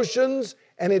emotions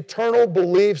and eternal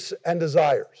beliefs and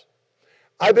desires.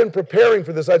 I've been preparing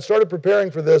for this. I'd started preparing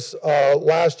for this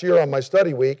last year on my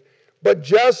study week, but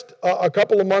just a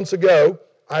couple of months ago,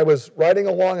 I was riding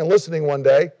along and listening one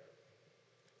day,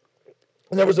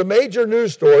 and there was a major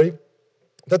news story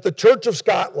that the Church of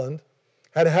Scotland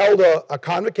had held a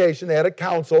convocation, they had a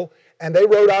council, and they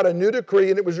wrote out a new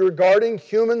decree, and it was regarding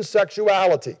human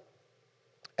sexuality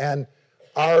and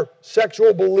our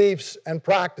sexual beliefs and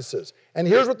practices. And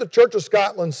here's what the Church of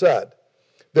Scotland said.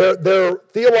 Their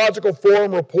Theological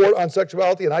Forum report on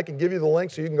sexuality, and I can give you the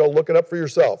link so you can go look it up for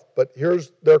yourself, but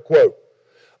here's their quote.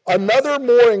 Another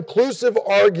more inclusive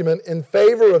argument in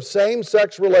favor of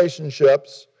same-sex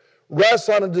relationships rests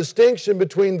on a distinction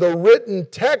between the written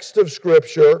text of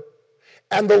Scripture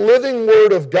and the living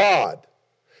Word of God,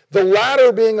 the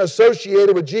latter being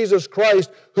associated with Jesus Christ,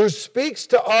 who speaks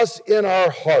to us in our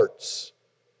hearts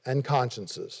and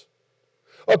consciences.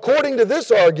 According to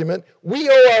this argument, we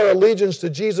owe our allegiance to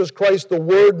Jesus Christ, the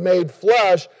Word made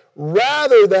flesh,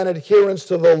 rather than adherence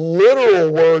to the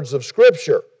literal words of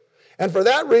Scripture. And for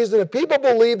that reason, if people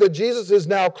believe that Jesus is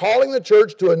now calling the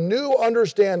church to a new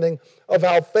understanding of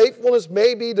how faithfulness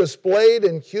may be displayed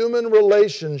in human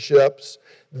relationships,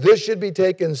 this should be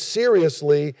taken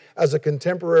seriously as a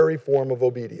contemporary form of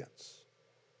obedience.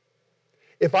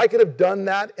 If I could have done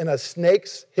that in a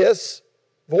snake's hiss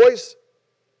voice,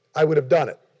 I would have done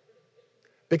it.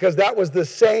 Because that was the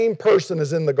same person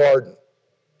as in the garden,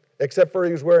 except for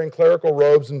he was wearing clerical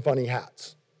robes and funny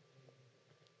hats.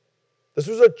 This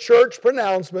was a church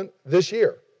pronouncement this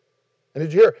year. And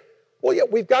did you hear? Well, yeah,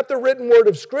 we've got the written word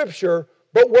of Scripture,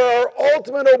 but where our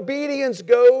ultimate obedience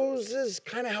goes is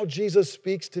kind of how Jesus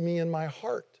speaks to me in my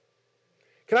heart.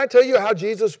 Can I tell you how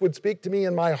Jesus would speak to me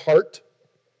in my heart?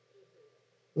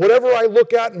 Whatever I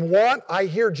look at and want, I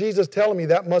hear Jesus telling me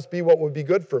that must be what would be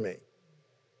good for me.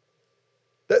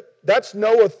 That's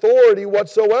no authority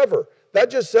whatsoever. That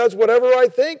just says whatever I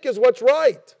think is what's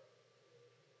right.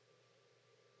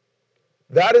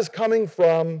 That is coming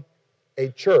from a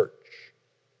church,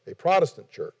 a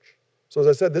Protestant church. So as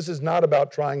I said, this is not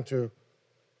about trying to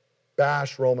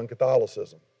bash Roman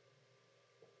Catholicism.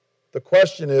 The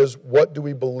question is, what do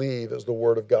we believe is the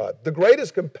Word of God? The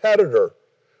greatest competitor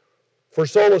for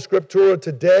Sola Scriptura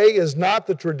today is not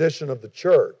the tradition of the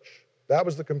church. That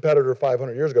was the competitor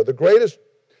 500 years ago. The greatest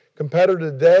competitor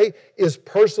today is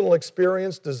personal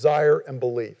experience, desire, and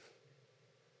belief.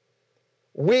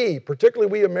 We,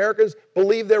 particularly we Americans,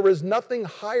 believe there is nothing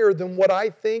higher than what I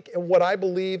think and what I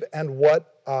believe and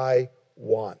what I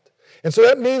want. And so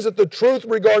that means that the truth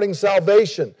regarding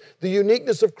salvation, the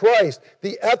uniqueness of Christ,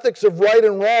 the ethics of right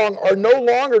and wrong are no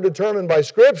longer determined by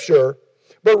Scripture,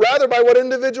 but rather by what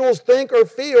individuals think or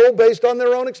feel based on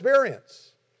their own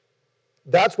experience.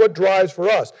 That's what drives for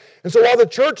us. And so while the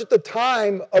church at the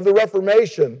time of the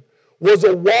Reformation was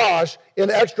awash in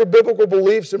extra-biblical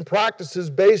beliefs and practices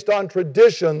based on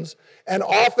traditions, and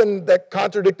often that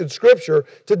contradicted Scripture,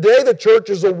 today the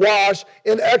church is awash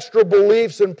in extra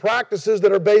beliefs and practices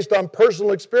that are based on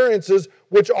personal experiences,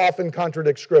 which often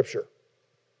contradict Scripture.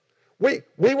 We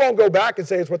won't go back and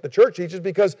say it's what the church teaches,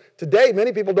 because today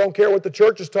many people don't care what the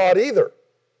church has taught either.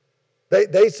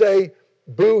 They say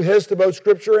boo, hiss to both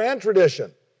Scripture and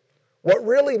tradition. What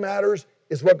really matters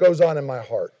is what goes on in my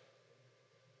heart.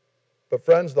 But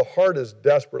friends, the heart is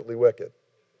desperately wicked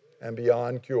and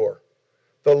beyond cure.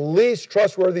 The least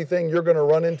trustworthy thing you're going to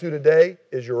run into today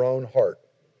is your own heart.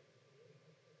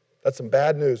 That's some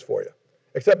bad news for you.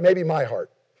 Except maybe my heart.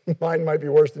 Mine might be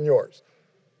worse than yours.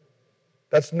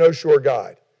 That's no sure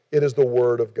guide. It is the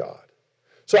Word of God.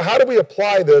 So how do we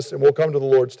apply this? And we'll come to the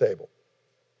Lord's table.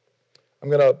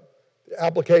 The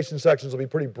application sections will be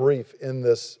pretty brief in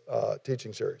this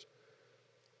teaching series.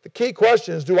 The key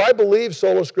question is, do I believe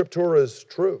Sola Scriptura is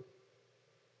true?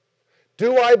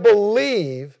 Do I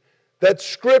believe that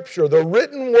Scripture, the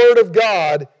written Word of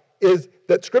God,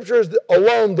 that Scripture is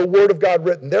alone the Word of God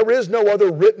written? There is no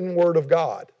other written Word of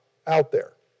God out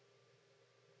there.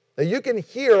 Now you can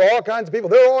hear all kinds of people.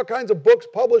 There are all kinds of books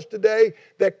published today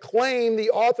that claim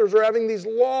the authors are having these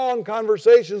long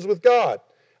conversations with God.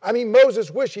 I mean,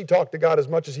 Moses wished he talked to God as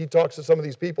much as he talks to some of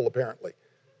these people, apparently.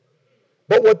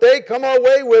 But what they come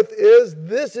away with is,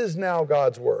 this is now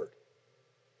God's Word.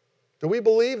 Do we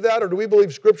believe that, or do we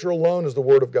believe Scripture alone is the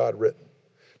Word of God written?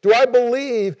 Do I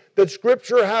believe that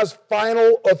Scripture has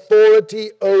final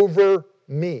authority over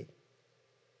me?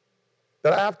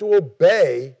 That I have to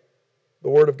obey the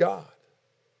Word of God?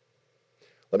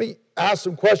 Let me ask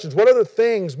some questions. What other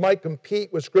things might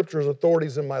compete with Scripture's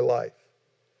authorities in my life?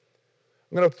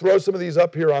 I'm going to throw some of these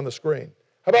up here on the screen.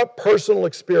 How about personal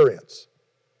experience?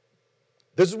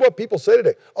 This is what people say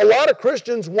today. A lot of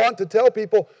Christians want to tell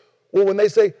people, well, when they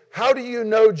say, how do you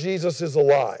know Jesus is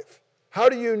alive? How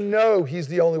do you know He's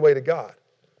the only way to God?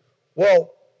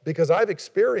 Well, because I've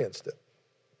experienced it.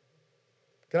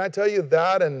 Can I tell you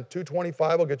that and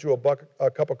 $2.25 will get you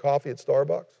a cup of coffee at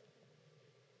Starbucks?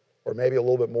 Or maybe a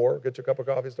little bit more, get you a cup of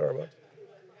coffee at Starbucks?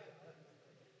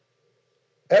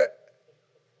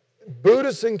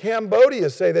 Buddhists in Cambodia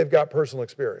say they've got personal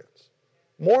experience.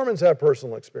 Mormons have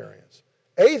personal experience.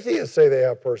 Atheists say they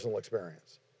have personal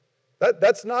experience.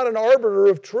 That's not an arbiter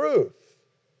of truth.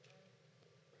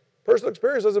 Personal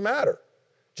experience doesn't matter.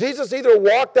 Jesus either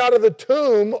walked out of the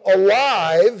tomb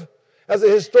alive as a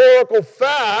historical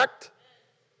fact,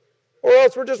 or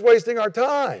else we're just wasting our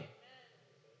time.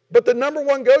 But the number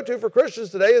one go-to for Christians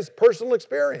today is personal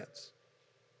experience.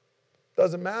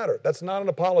 Doesn't matter. That's not an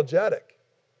apologetic.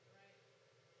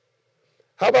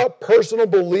 How about personal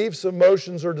beliefs,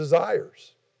 emotions, or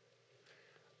desires?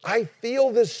 I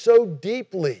feel this so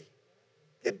deeply.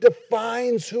 It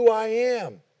defines who I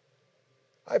am.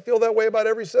 I feel that way about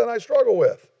every sin I struggle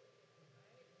with.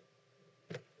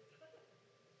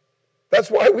 That's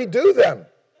why we do them.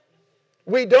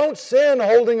 We don't sin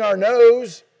holding our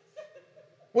nose.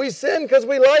 We sin because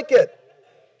we like it.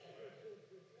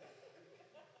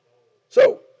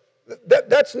 So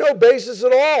that's no basis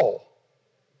at all.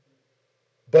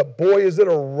 But boy, is it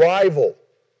a rival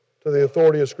to the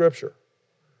authority of Scripture.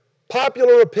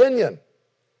 Popular opinion.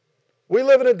 We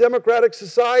live in a democratic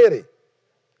society.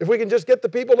 If we can just get the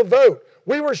people to vote.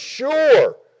 We were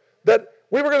sure that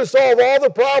we were going to solve all the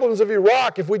problems of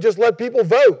Iraq if we just let people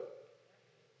vote.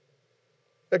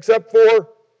 Except for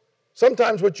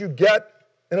sometimes what you get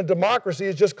in a democracy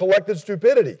is just collective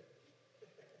stupidity.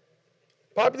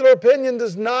 Popular opinion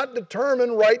does not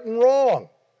determine right and wrong.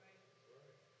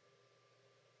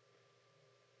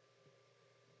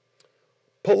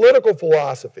 Political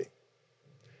philosophy.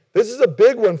 This is a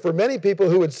big one for many people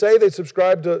who would say they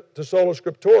subscribe to Sola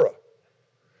Scriptura.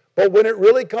 But when it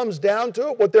really comes down to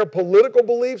it, what their political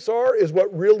beliefs are is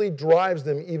what really drives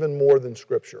them even more than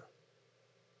Scripture.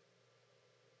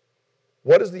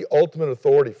 What is the ultimate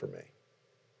authority for me?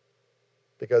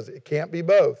 Because it can't be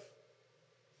both.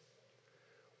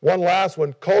 One last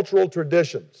one, cultural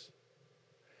traditions.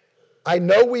 I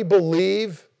know we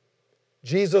believe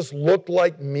Jesus looked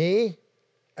like me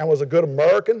and was a good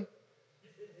American,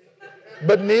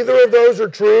 but neither of those are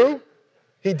true.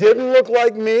 He didn't look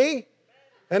like me,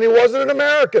 and he wasn't an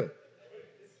American.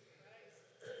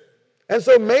 And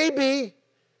so maybe,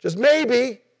 just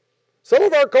maybe, some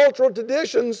of our cultural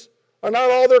traditions are not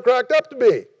all they're cracked up to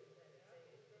be.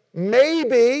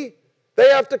 Maybe they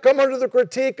have to come under the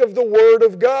critique of the Word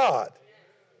of God.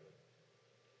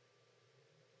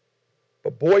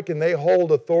 But boy, can they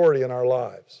hold authority in our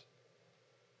lives.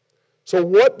 So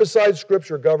what besides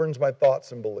Scripture governs my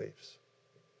thoughts and beliefs?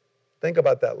 Think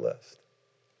about that list.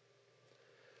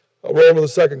 I'll roll to the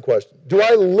second question. Do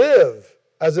I live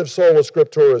as if Sola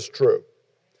Scriptura is true?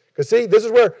 Because see, this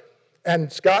is where,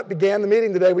 and Scott began the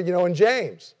meeting today with, in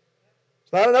James.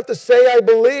 It's not enough to say I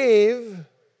believe.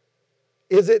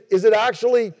 Is it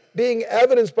actually being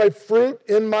evidenced by fruit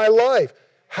in my life?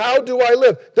 How do I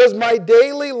live? Does my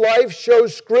daily life show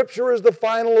Scripture as the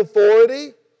final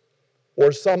authority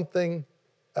or something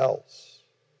else?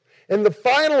 And the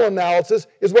final analysis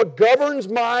is what governs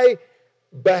my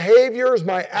behaviors,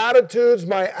 my attitudes,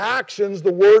 my actions,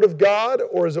 the Word of God,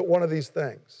 or is it one of these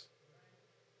things?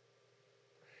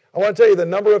 I want to tell you the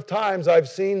number of times I've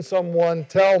seen someone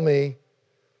tell me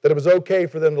that it was okay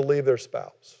for them to leave their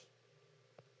spouse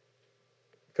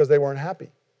because they weren't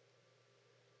happy.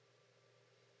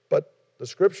 But the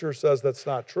Scripture says that's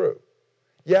not true.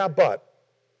 Yeah, but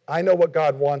I know what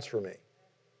God wants for me.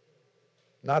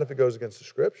 Not if it goes against the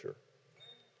Scripture.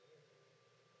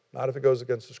 Not if it goes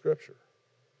against the Scripture.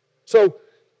 So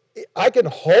I can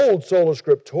hold Sola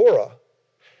Scriptura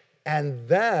and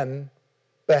then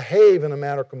behave in a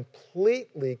manner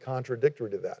completely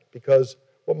contradictory to that, because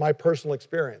what my personal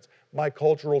experience, my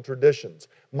cultural traditions,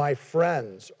 my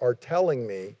friends are telling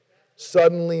me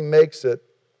suddenly makes it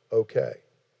okay.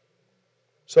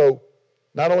 So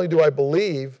not only do I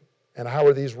believe, and how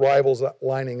are these rivals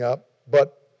lining up,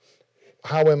 but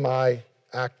how am I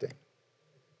acting?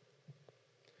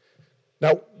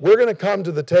 Now, we're going to come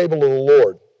to the table of the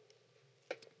Lord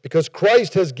because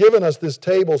Christ has given us this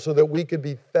table so that we could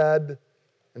be fed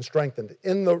and strengthened.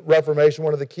 In the Reformation,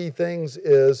 one of the key things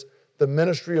is the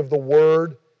ministry of the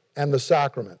Word and the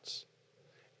sacraments.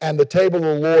 And the table of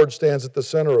the Lord stands at the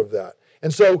center of that.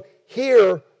 And so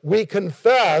here we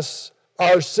confess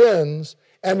our sins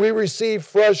and we receive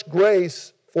fresh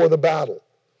grace for the battle.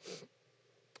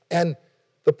 And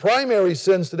the primary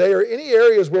sins today are any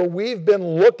areas where we've been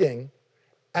looking,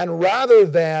 and rather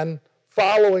than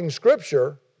following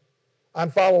Scripture, I'm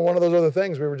following one of those other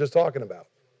things we were just talking about.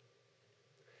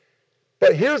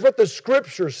 But here's what the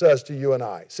Scripture says to you and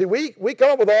I. See, we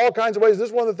come up with all kinds of ways. This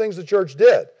is one of the things the church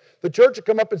did. The church would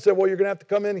come up and said, well, you're going to have to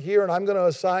come in here, and I'm going to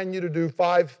assign you to do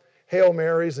 5 Hail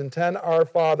Marys and 10 Our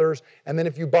Fathers, and then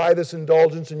if you buy this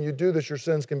indulgence and you do this, your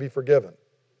sins can be forgiven.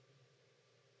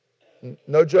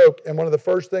 No joke. And one of the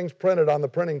first things printed on the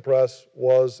printing press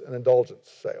was an indulgence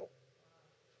sale.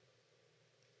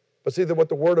 But see, that what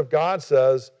the Word of God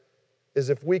says is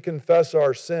if we confess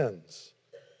our sins,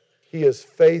 He is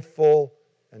faithful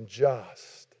and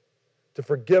just to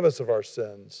forgive us of our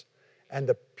sins and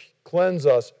to cleanse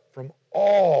us from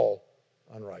all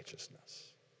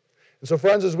unrighteousness. And so,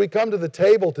 friends, as we come to the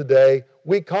table today,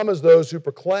 we come as those who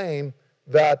proclaim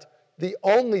that the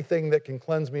only thing that can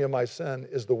cleanse me of my sin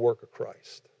is the work of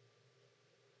Christ.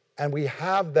 And we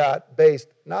have that based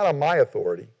not on my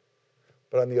authority,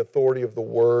 but on the authority of the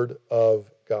Word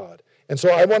of God. And so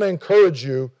I want to encourage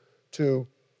you to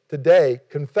today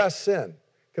confess sin.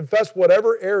 Confess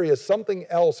whatever area something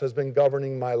else has been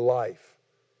governing my life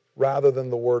rather than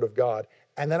the Word of God.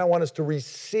 And then I want us to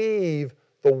receive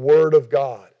the Word of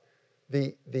God,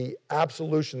 the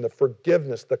absolution, the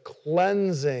forgiveness, the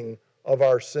cleansing of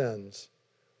our sins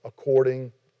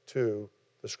according to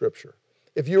the Scripture.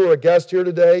 If you are a guest here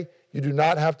today, you do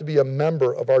not have to be a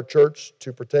member of our church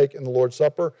to partake in the Lord's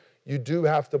Supper. You do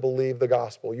have to believe the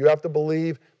gospel. You have to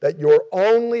believe that your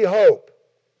only hope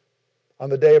on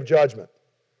the day of judgment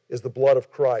is the blood of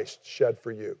Christ shed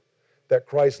for you. That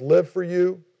Christ lived for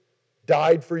you,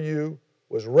 died for you,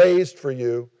 was raised for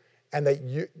you, and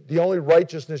that the only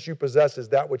righteousness you possess is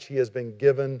that which He has been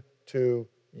given to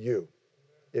you.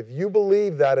 If you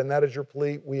believe that and that is your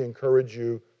plea, we encourage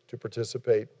you to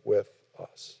participate with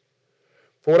us.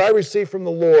 For what I received from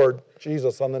the Lord,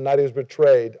 Jesus, on the night he was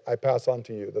betrayed, I pass on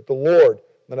to you. That the Lord, on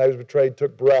the night he was betrayed,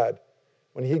 took bread.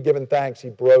 When he had given thanks, he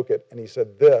broke it, and he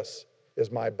said, "This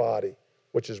is my body,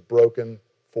 which is broken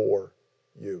for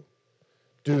you.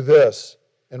 Do this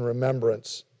in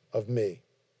remembrance of me."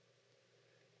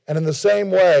 And in the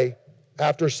same way,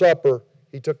 after supper,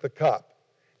 he took the cup.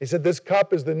 He said, "This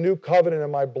cup is the new covenant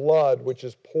in my blood, which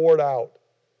is poured out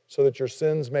so that your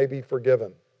sins may be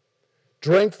forgiven.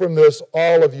 Drink from this,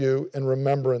 all of you, in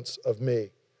remembrance of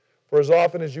me. For as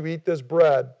often as you eat this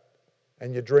bread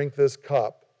and you drink this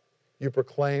cup, you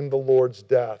proclaim the Lord's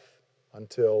death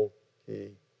until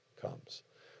he comes."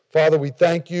 Father, we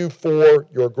thank you for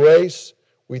your grace.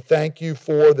 We thank you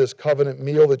for this covenant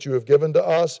meal that you have given to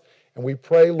us. And we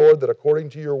pray, Lord, that according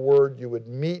to your word, you would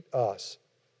meet us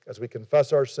as we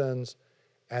confess our sins,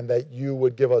 and that you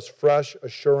would give us fresh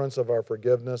assurance of our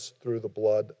forgiveness through the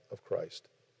blood of Christ.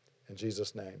 In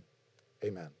Jesus' name,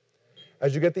 amen.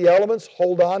 As you get the elements,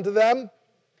 hold on to them.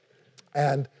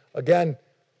 And again,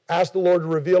 ask the Lord to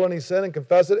reveal any sin and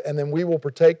confess it, and then we will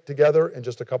partake together in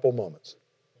just a couple moments.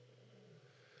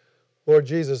 Lord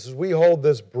Jesus, as we hold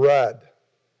this bread,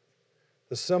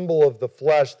 the symbol of the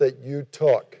flesh that you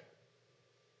took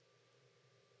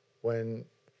when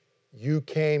you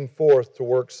came forth to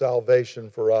work salvation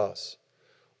for us,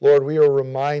 Lord, we are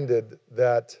reminded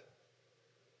that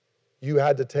you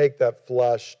had to take that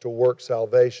flesh to work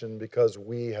salvation because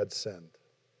we had sinned.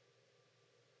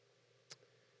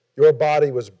 Your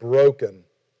body was broken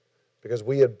because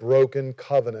we had broken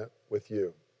covenant with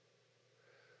you.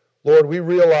 Lord, we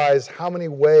realize how many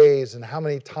ways and how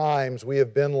many times we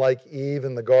have been like Eve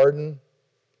in the garden.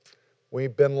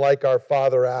 We've been like our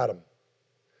father Adam.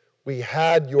 We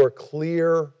had your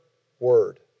clear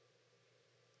word,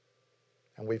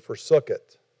 and we forsook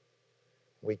it.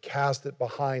 We cast it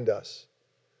behind us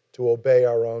to obey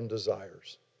our own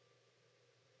desires.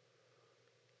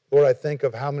 Lord, I think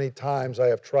of how many times I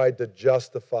have tried to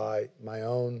justify my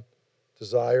own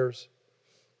desires.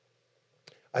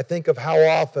 I think of how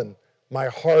often my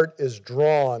heart is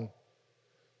drawn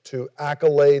to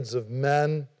accolades of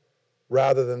men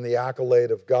rather than the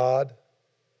accolade of God.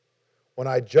 When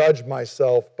I judge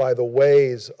myself by the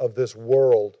ways of this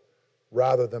world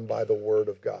rather than by the Word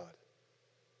of God.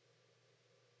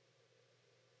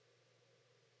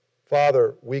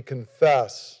 Father, we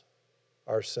confess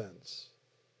our sins.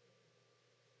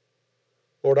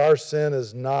 Lord, our sin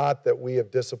is not that we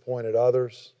have disappointed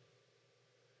others.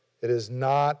 It is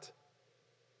not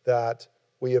that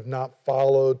we have not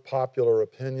followed popular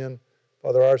opinion.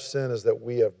 Father, our sin is that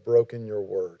we have broken your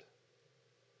word.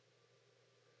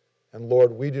 And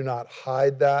Lord, we do not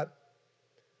hide that.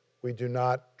 We do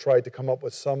not try to come up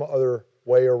with some other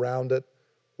way around it.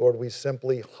 Lord, we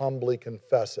simply humbly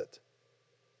confess it.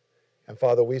 And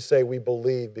Father, we say we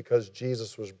believe because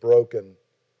Jesus was broken,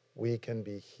 we can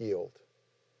be healed.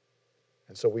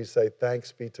 And so we say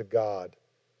thanks be to God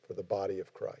for the body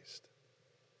of Christ.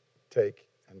 Take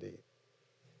and eat.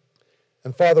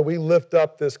 And Father, we lift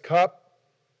up this cup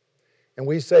and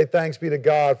we say thanks be to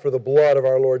God for the blood of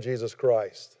our Lord Jesus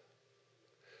Christ.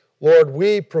 Lord,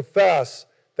 we profess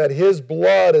that his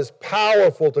blood is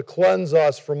powerful to cleanse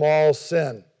us from all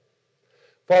sin.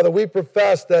 Father, we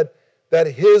profess that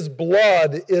his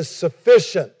blood is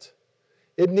sufficient.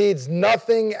 It needs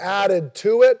nothing added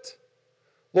to it.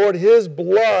 Lord, his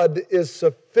blood is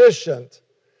sufficient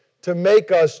to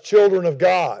make us children of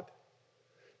God,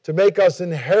 to make us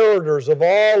inheritors of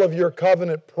all of your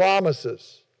covenant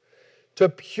promises, to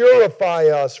purify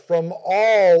us from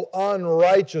all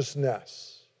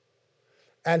unrighteousness,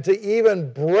 and to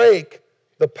even break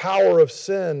the power of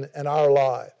sin in our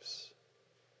lives.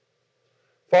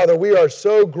 Father, we are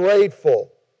so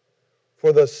grateful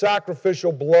for the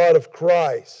sacrificial blood of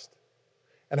Christ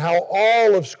and how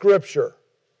all of Scripture,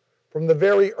 from the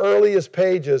very earliest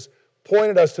pages,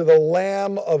 pointed us to the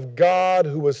Lamb of God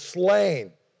who was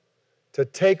slain to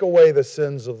take away the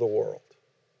sins of the world.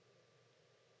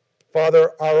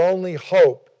 Father, our only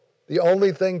hope, the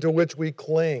only thing to which we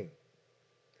cling,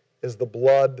 is the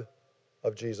blood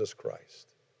of Jesus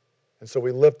Christ. And so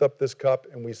we lift up this cup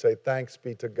and we say, thanks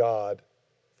be to God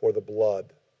for the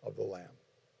blood of the Lamb.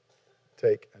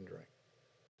 Take and drink.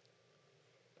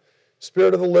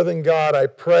 Spirit of the living God, I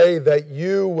pray that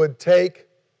you would take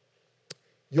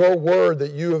your word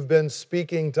that you have been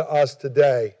speaking to us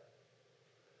today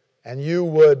and you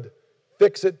would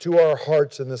fix it to our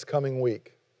hearts in this coming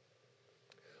week.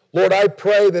 Lord, I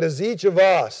pray that as each of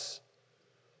us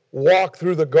walk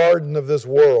through the garden of this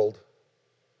world,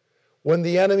 when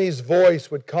the enemy's voice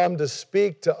would come to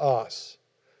speak to us,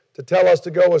 to tell us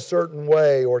to go a certain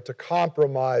way or to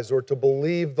compromise or to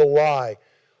believe the lie,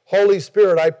 Holy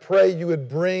Spirit, I pray you would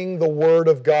bring the Word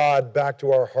of God back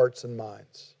to our hearts and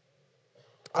minds.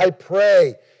 I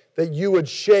pray that you would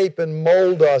shape and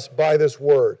mold us by this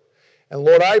Word. And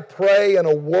Lord, I pray in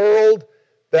a world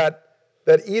that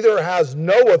either has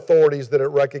no authorities that it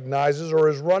recognizes or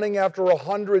is running after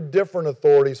 100 different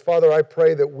authorities, Father, I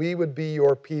pray that we would be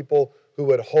your people who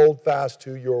would hold fast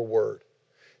to your Word.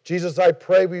 Jesus, I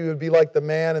pray we would be like the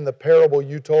man in the parable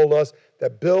you told us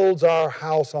that builds our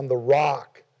house on the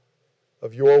rock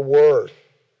of your Word.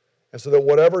 And so that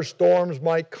whatever storms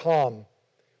might come,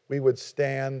 we would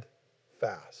stand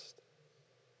fast.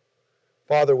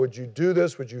 Father, would you do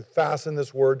this? Would you fasten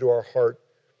this Word to our heart?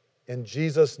 In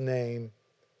Jesus' name,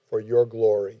 for your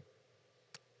glory.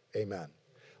 Amen.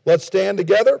 Let's stand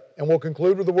together and we'll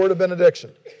conclude with the word of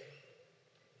benediction.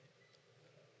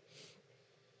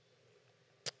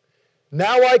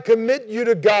 Now I commit you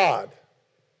to God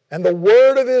and the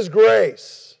word of his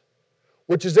grace,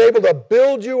 which is able to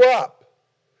build you up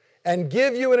and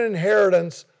give you an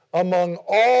inheritance among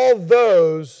all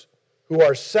those who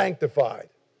are sanctified.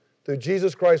 Through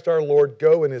Jesus Christ our Lord,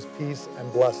 go in his peace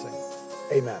and blessing.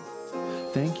 Amen.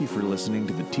 Thank you for listening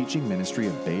to the teaching ministry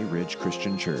of Bay Ridge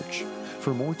Christian Church.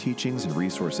 For more teachings and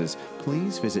resources,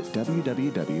 please visit www.brcc.church.